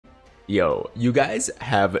Yo, you guys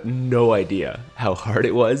have no idea how hard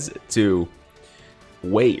it was to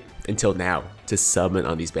wait until now to summon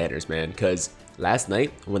on these banners, man. Because last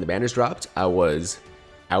night when the banners dropped, I was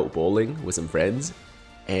out bowling with some friends,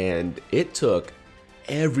 and it took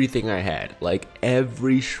everything I had, like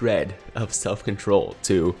every shred of self-control,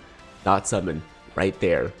 to not summon right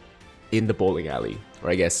there in the bowling alley, or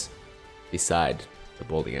I guess beside the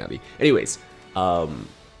bowling alley. Anyways,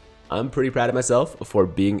 I'm pretty proud of myself for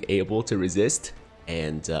being able to resist,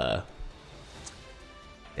 and now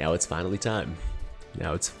it's finally time.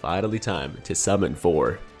 Now it's finally time to summon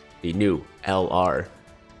for the new LR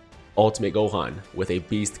Ultimate Gohan with a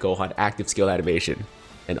Beast Gohan active skill animation,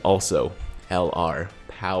 and also LR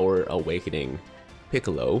Power Awakening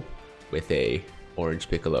Piccolo with a Orange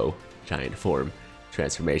Piccolo Giant Form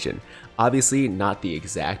transformation. Obviously not the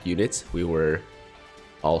exact units we were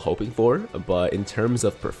all hoping for, but in terms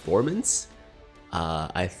of performance,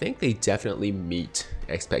 I think they definitely meet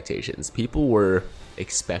expectations. People were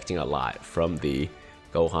expecting a lot from the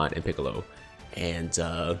Gohan and Piccolo, and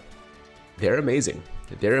they're amazing.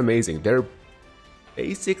 They're amazing. They're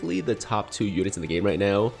basically the top 2 units in the game right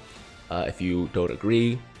now. If you don't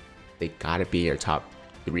agree, they gotta be your top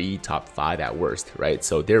 3, top 5 at worst, right?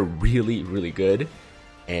 So they're really, really good.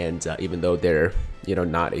 And even though they're,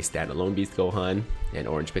 not a standalone Beast Gohan and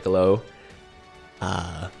Orange Piccolo,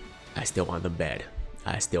 I still want them bad.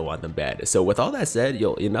 I still want them bad. So with all that said,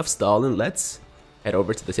 enough stalling. Let's head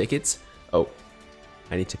over to the tickets. Oh,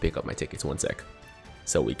 I need to pick up my tickets. One sec.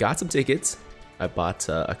 So we got some tickets. I bought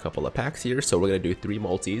a couple of packs here. So we're gonna do 3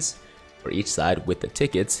 multis for each side with the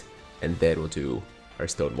tickets, and then we'll do our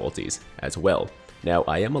stone multis as well. Now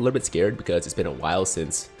I am a little bit scared because it's been a while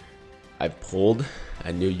since I've pulled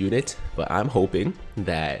a new unit, but I'm hoping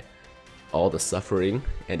that all the suffering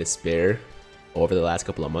and despair over the last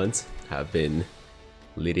couple of months have been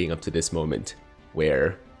leading up to this moment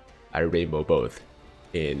where I rainbow both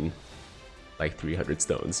in like 300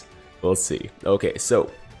 stones. We'll see. Okay,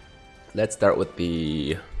 so let's start with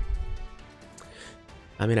the...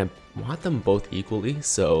 I want them both equally,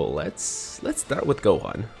 so let's start with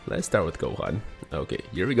Gohan. Let's start with Gohan. Okay,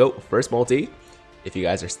 here we go. First multi. If you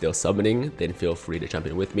guys are still summoning, then feel free to jump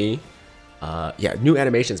in with me. Yeah, new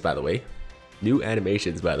animations, by the way. New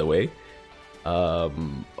animations, by the way. Oh,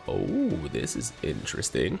 this is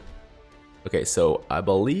interesting. Okay, so I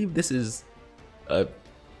believe this is a,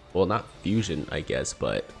 well, not fusion, I guess,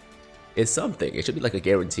 but it's something. It should be like a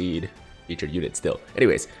guaranteed featured unit still.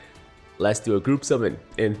 Anyways, let's do a group summon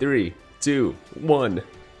in 3, 2, 1.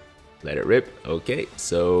 Let it rip. Okay,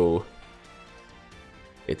 so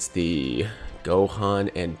it's the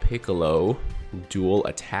Gohan and Piccolo dual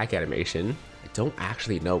attack animation. I don't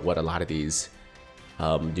actually know what a lot of these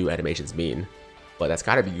new animations mean, but that's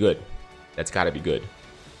gotta be good. That's gotta be good.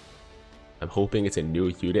 I'm hoping it's a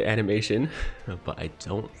new unit animation, but I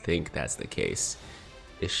don't think that's the case.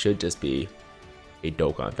 It should just be a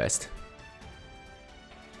Dokkan Fest.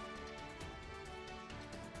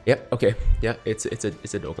 Yep, okay. Yeah, it's a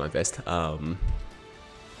Dokkan Fest.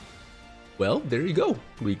 Well, there you go.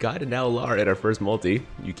 We got an LR at our first multi.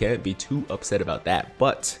 You can't be too upset about that,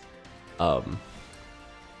 but LR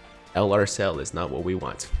Cell is not what we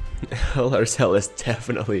want. LR Cell is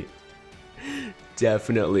definitely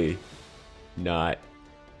not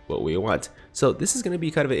what we want. So this is going to be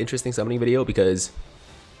kind of an interesting summoning video because,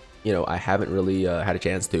 I haven't really had a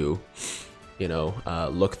chance to,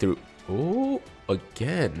 look through. Oh,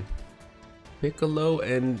 again. Piccolo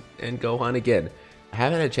and Gohan again. I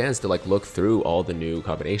haven't had a chance to look through all the new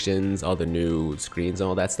combinations, all the new screens and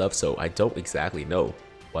all that stuff, so I don't exactly know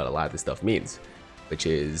what a lot of this stuff means, which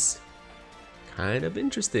is kind of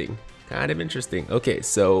interesting. Okay,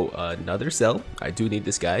 so another cell. I do need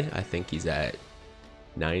this guy. I think he's at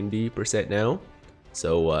 90% now.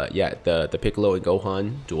 So yeah, the Piccolo and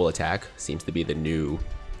Gohan dual attack seems to be the new,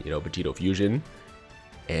 Vegito fusion,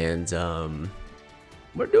 and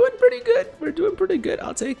we're doing pretty good.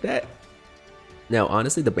 I'll take that. Now,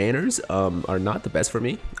 honestly, the banners are not the best for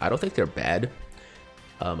me. I don't think they're bad.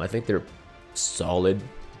 I think they're solid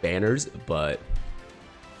banners, but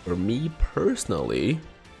for me personally,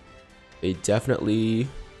 they definitely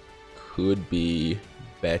could be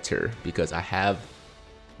better because I have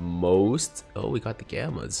most... Oh, we got the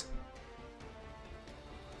Gammas.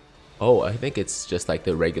 Oh, I think it's just like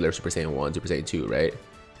the regular Super Saiyan 1, Super Saiyan 2, right?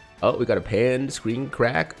 Oh, we got a pan screen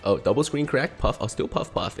crack. Oh, double screen crack, puff. Oh, still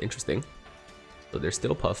puff puff. Interesting. So there's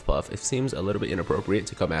still puff puff. It seems a little bit inappropriate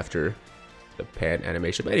to come after the pan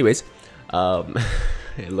animation. But anyways,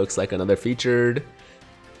 it looks like another featured.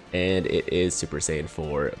 and it is Super Saiyan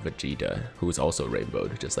 4 Vegeta, who's also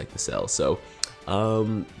rainbowed, just like the Cell. So,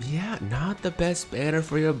 yeah, not the best banner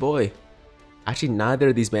for your boy. Actually, neither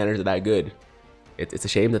of these banners are that good. It's a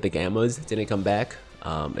shame that the Gammas didn't come back.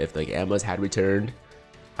 If the Gammas had returned,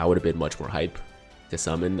 I would have been much more hype to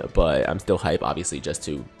summon, but I'm still hype, obviously, just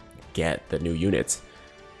to get the new units.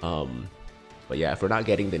 But yeah, if we're not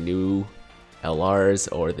getting the new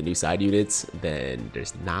LRs or the new side units, then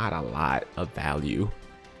there's not a lot of value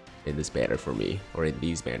in this banner for me, or in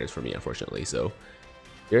these banners for me, unfortunately. So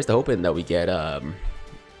here's the hoping that we get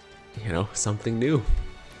you know, something new.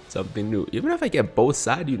 Even if I get both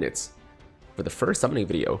side units for the first summoning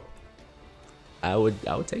video, I would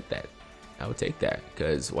take that. I would take that,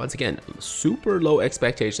 because once again, super low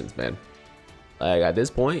expectations, man. Like at this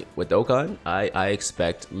point with Dokkan, I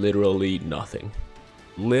expect literally nothing.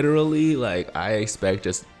 Literally, like, I expect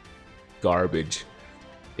just garbage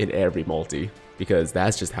in every multi, because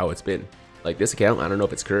that's just how it's been. Like this account, I don't know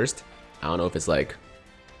if it's cursed. I don't know if it's like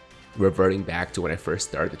reverting back to when I first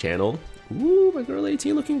started the channel. Ooh, my girl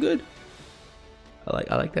 18 looking good.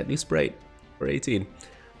 I like that new sprite for 18.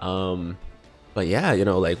 But yeah, you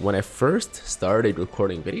know, like when I first started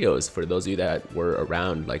recording videos, for those of you that were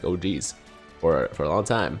around like OGs for a long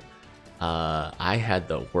time, I had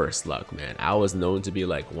the worst luck, man. I was known to be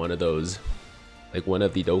like one of the Dokkan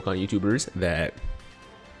YouTubers that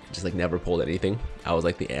just like never pulled anything. I was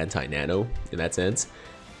like the anti-nano in that sense.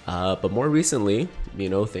 But more recently, you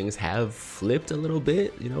know, things have flipped a little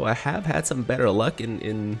bit. You know, I have had some better luck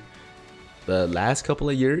in the last couple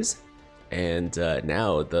of years, and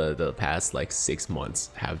now the past like 6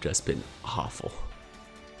 months have just been awful.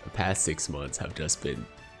 The past 6 months have just been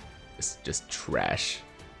just trash.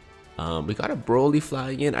 We got a Broly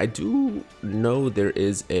flying in. I do know there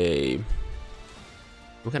is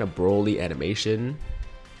some kind of Broly animation,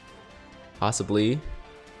 possibly.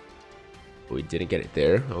 We didn't get it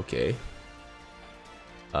there. Okay.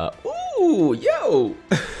 Ooh, yo!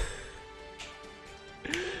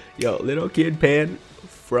 Yo, little kid Pan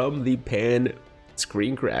from the Pan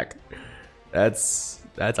screen crack. That's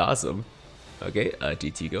awesome. Okay,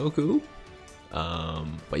 GT Goku.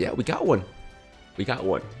 But yeah, we got one. We got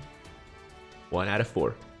one. 1 out of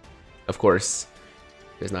 4. Of course,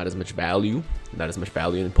 there's not as much value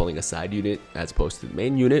in pulling a side unit as opposed to the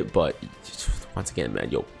main unit, but once again, man,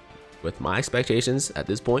 yo, with my expectations at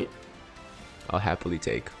this point, I'll happily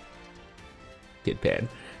take Kid Pan.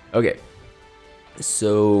 Okay,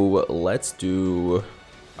 so let's do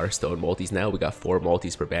our stone multis now. We got 4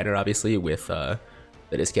 multis per banner, obviously, with the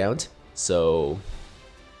discount. So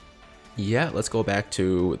yeah, let's go back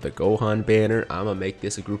to the Gohan banner. I'm gonna make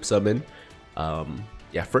this a group summon.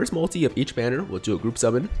 Yeah, first multi of each banner, we'll do a group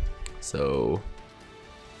summon. So,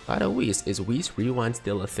 Whis, is Whis Rewind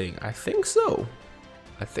still a thing? I think so.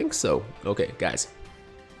 I think so. Okay, guys.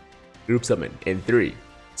 Group summon in 3,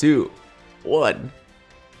 2, 1.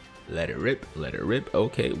 Let it rip, let it rip.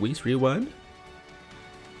 Okay, Whis Rewind.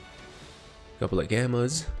 Couple of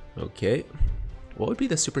Gammas. Okay. What would be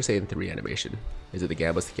the Super Saiyan 3 animation? Is it the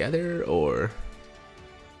Gammas together, or?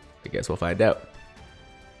 I guess we'll find out.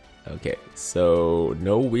 Okay, so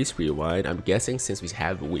no Whis Rewind. I'm guessing since we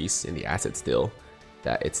have Whis in the asset still,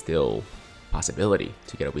 that it's still a possibility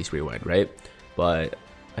to get a Whis Rewind, right? But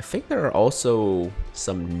I think there are also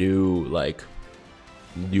some new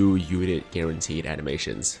unit guaranteed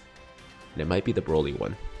animations. And it might be the Broly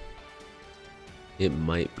one. It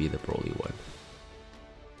might be the Broly one.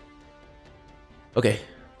 Okay,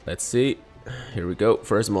 let's see. Here we go.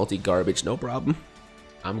 First multi garbage, no problem.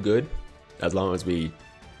 I'm good. As long as we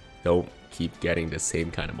don't keep getting the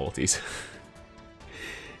same kind of multis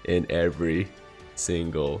in every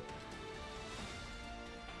single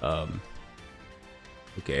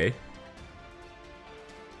okay.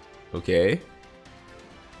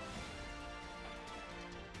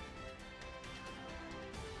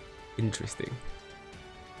 Interesting.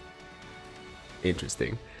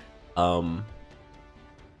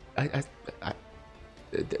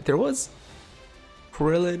 There was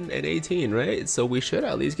Krillin and 18, right? So we should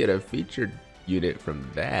at least get a featured unit from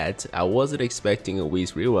that. I wasn't expecting a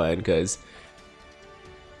Whis Rewind because,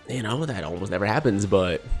 you know, that almost never happens,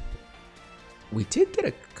 but we did get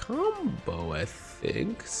a combo, I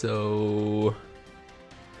think. So,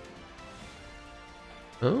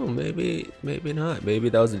 oh, maybe not. Maybe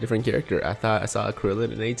that was a different character. I thought I saw a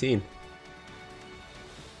Krillin and 18.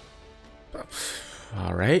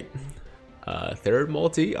 All right. Third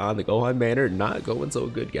multi on the Gohan banner, not going so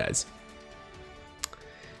good, guys.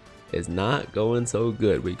 It's not going so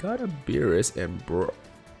good. We got a Beerus and bro.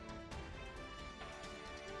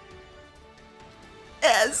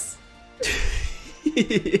 Yes.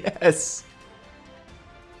 Yes.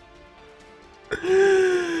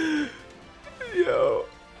 Yo.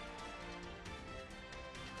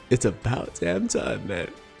 It's about damn time, man.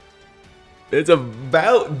 It's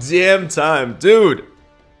about damn time, dude.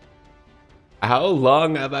 How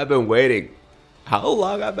long have I been waiting? How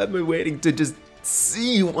long have I been waiting to just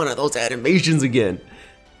see one of those animations again?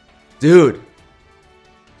 Dude.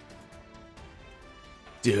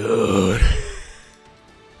 Dude.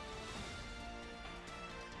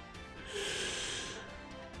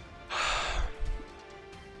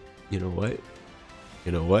 You know what?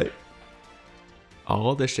 You know what?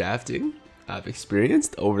 All the shafting I've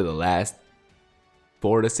experienced over the last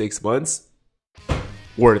 4 to 6 months,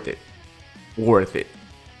 worth it. Worth it.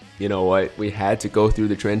 You know what? We had to go through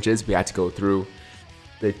the trenches. We had to go through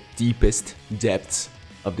the deepest depths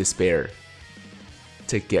of despair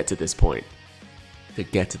to get to this point. To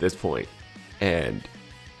get to this point. And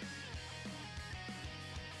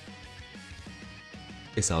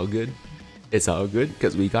it's all good. It's all good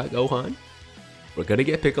because we got Gohan. We're gonna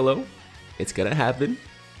get Piccolo. It's gonna happen.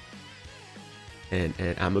 And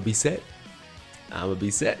I'm gonna be set. I'm gonna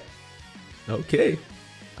be set. Okay.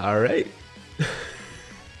 All right.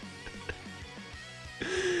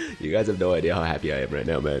 You guys have no idea how happy I am right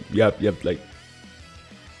now, man. Yep, like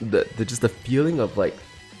the just the feeling of like,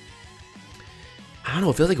 I don't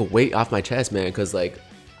know, it feels like a weight off my chest, man, because like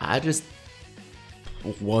I just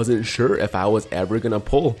wasn't sure if I was ever gonna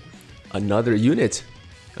pull another unit,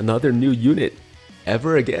 another new unit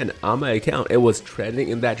ever again on my account. It was trending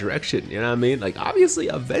in that direction, you know what I mean? Like obviously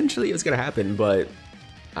eventually it was gonna happen, but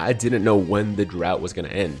I didn't know when the drought was gonna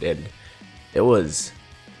end, and it was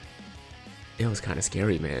kind of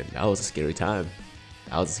scary, man. That was a scary time.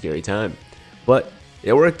 That was a scary time. But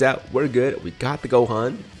it worked out. We're good. We got the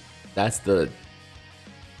Gohan. That's the,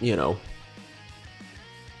 you know,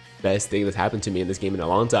 best thing that's happened to me in this game in a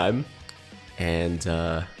long time. And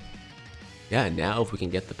yeah, now if we can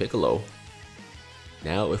get the Piccolo.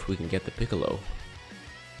 Now if we can get the Piccolo,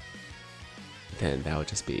 then that would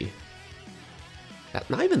just be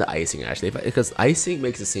not even the icing, actually, because icing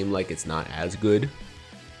makes it seem like it's not as good,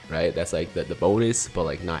 right? That's like the bonus, but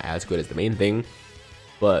like not as good as the main thing.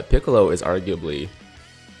 But Piccolo is arguably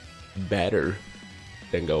better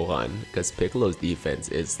than Gohan, because Piccolo's defense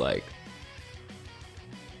is like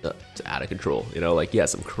out of control, you know, like he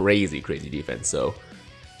has some crazy defense. So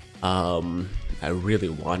I really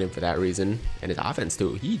want him for that reason, and his offense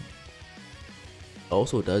too. He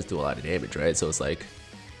also does do a lot of damage, right? So it's like,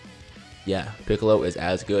 yeah, Piccolo is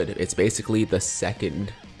as good. It's basically the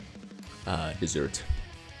second dessert,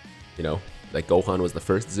 you know, like Gohan was the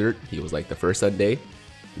first dessert. He was like the first sundae,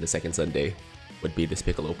 and the second sundae would be this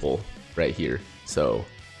Piccolo pull right here. So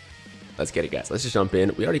let's get it, guys. Let's just jump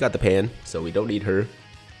in. We already got the pan, so we don't need her.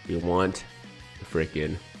 We want the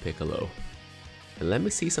freaking Piccolo. And let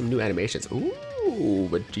me see some new animations. Ooh,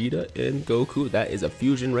 Vegeta and Goku. That is a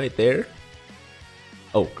fusion right there.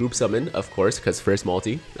 Oh, group summon, of course, because first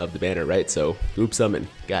multi of the banner, right? So group summon,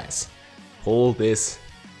 guys. Pull this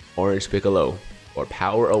orange Piccolo or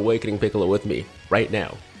Power Awakening Piccolo with me right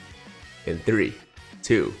now. In 3,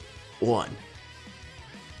 2, 1.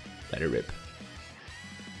 Let it rip.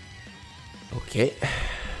 Okay,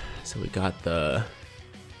 so we got the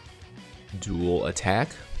dual attack.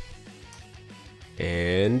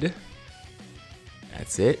 And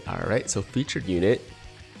that's it. Alright, so featured unit,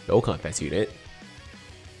 no contest unit.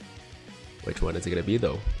 Which one is it gonna be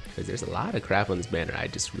though? Because there's a lot of crap on this banner I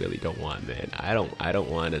just really don't want, man. I don't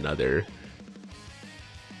want another.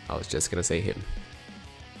 I was just gonna say him.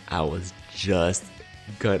 I was just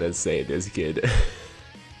gonna say this kid.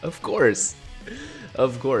 Of course.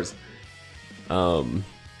 Of course.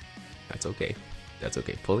 That's okay. That's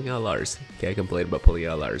okay. Pulling out Lars. Can't complain about pulling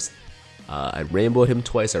out Lars. I rainbowed him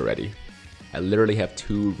twice already. I literally have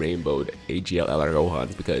 2 rainbowed AGL LR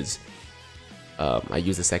Gohans because I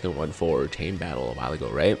used the second one for chain battle a while ago,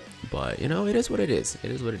 right? But you know, it is what it is.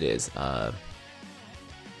 It is what it is.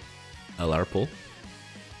 LR pull.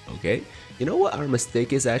 Okay. You know what our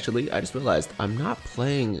mistake is actually? I just realized I'm not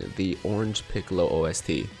playing the Orange Piccolo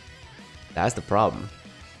OST. That's the problem.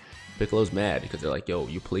 Piccolo's mad because they're like, yo,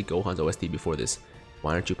 you played Gohan's OST before this.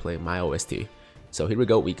 Why aren't you playing my OST? So here we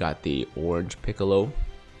go. We got the Orange Piccolo,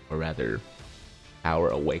 or rather, Power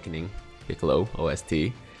Awakening Piccolo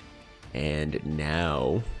OST. And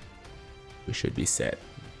now we should be set.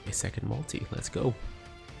 A second multi. Let's go.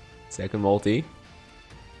 Second multi.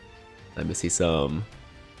 Let me see some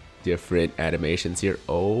different animations here.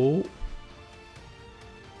 Oh,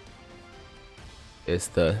 it's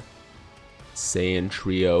the Saiyan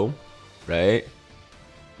trio, right?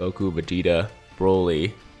 Goku, Vegeta,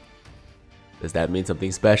 Broly, Does that mean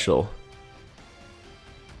something special?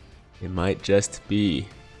 It might just be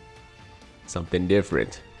something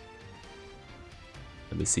different.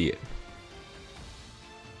 Let me see it.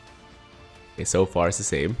 Okay, so far it's the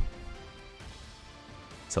same.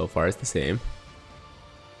 So far it's the same.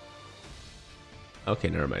 Okay,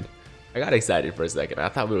 never mind. I got excited for a second. I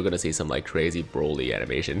thought we were gonna see some like crazy Broly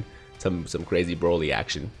animation, some crazy Broly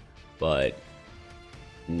action, but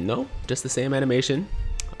no, just the same animation.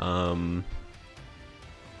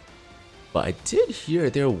 But I did hear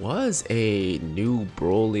there was a new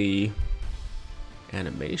Broly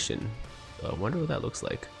animation. I wonder what that looks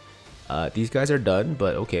like. These guys are done,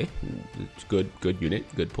 but okay, good unit,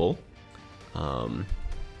 good pull.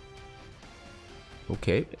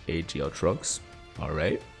 Okay, AGL Trunks, all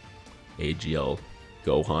right. AGL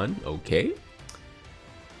Gohan, okay.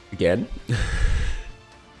 Again.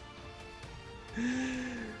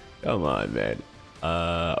 Come on, man.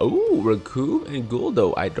 Oh, Raku and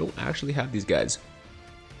Guldo. I don't actually have these guys.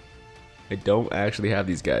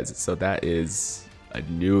 So that is a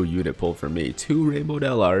new unit pull for me. 2 Rainbow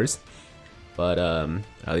LRs, but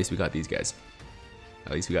at least we got these guys.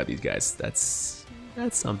 That's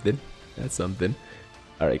something.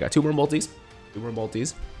 All right, got 2 more multis.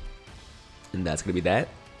 And that's gonna be that.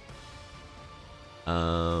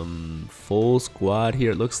 Full squad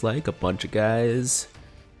here. It looks like a bunch of guys.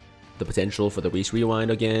 The potential for the Reach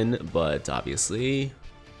Rewind again, but obviously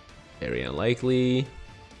very unlikely.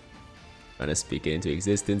 Trying to speak it into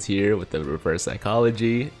existence here with the reverse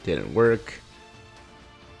psychology. Didn't work.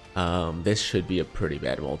 This should be a pretty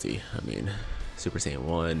bad multi. I mean, Super Saiyan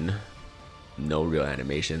 1, no real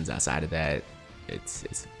animations outside of that. It's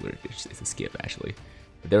weird. It's a skip actually.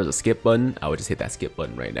 If there was a skip button, I would just hit that skip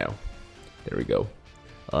button right now. There we go.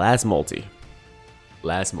 Last multi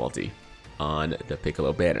on the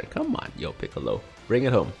Piccolo banner. Come on, yo Piccolo, bring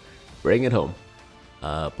it home.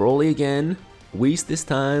 Broly again, Whis this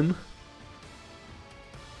time.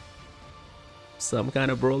 Some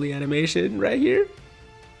kind of Broly animation right here.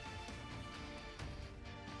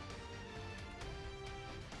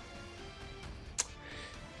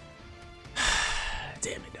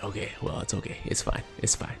 Damn it. Okay, well, it's okay. It's fine.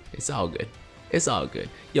 It's all good.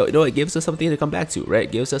 Yo, you know, it gives us something to come back to, right?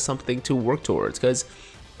 It gives us something to work towards, because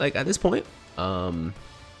like at this point, you know,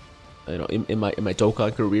 in my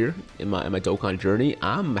Dokkan career, in my Dokkan journey,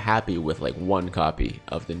 I'm happy with like 1 copy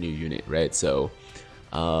of the new unit, right? So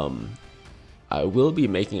I will be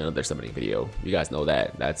making another summoning video. You guys know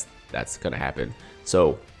that. That's gonna happen.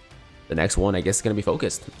 So the next one, I guess, is gonna be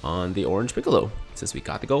focused on the orange Piccolo. Since we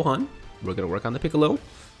got the Gohan, we're gonna work on the Piccolo.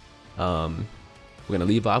 We're gonna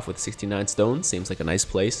leave off with 69 stones. Seems like a nice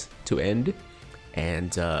place to end.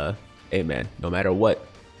 And hey man, no matter what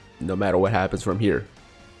happens from here,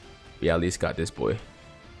 we at least got this boy.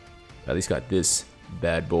 At least got this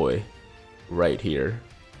bad boy right here.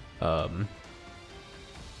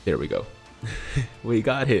 There we go. We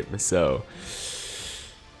got him. So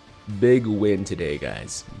big win today,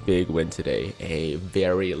 guys. Big win today. A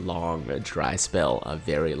very long dry spell, a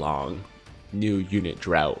very long new unit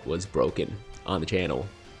drought was broken on the channel.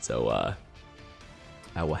 So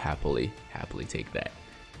I will happily take that.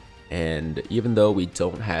 And even though we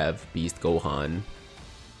don't have Beast Gohan,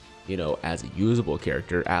 you know, as a usable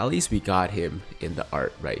character, at least we got him in the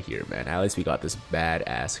art right here, man. At least we got this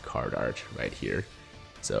badass card art right here.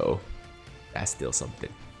 So that's still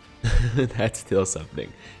something. That's still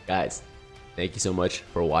something. Guys, thank you so much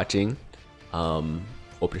for watching.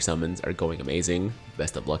 Hope your summons are going amazing.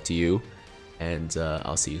 Best of luck to you. And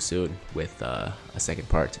I'll see you soon with a second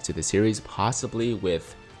part to the series, possibly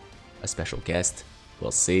with a special guest.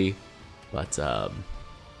 We'll see. But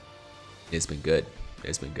it's been good.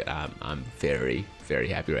 I'm very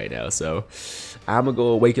happy right now. So I'm gonna go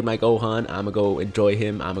awaken my Gohan. I'm gonna go enjoy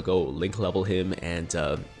him. I'm gonna go link level him and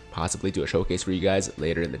possibly do a showcase for you guys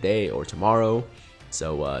later in the day or tomorrow.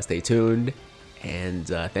 So stay tuned, and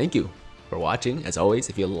thank you for watching. As always,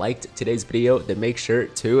 if you liked today's video, then make sure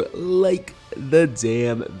to like the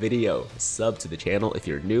damn video. Sub to the channel if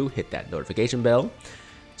you're new. Hit that notification bell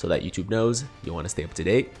so that YouTube knows you want to stay up to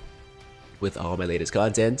date with all my latest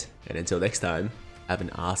content. And until next time, have an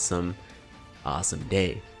awesome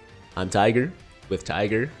day. I'm Tiger with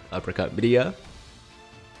Tiger Uppercut Media,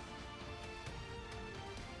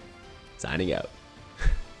 signing out.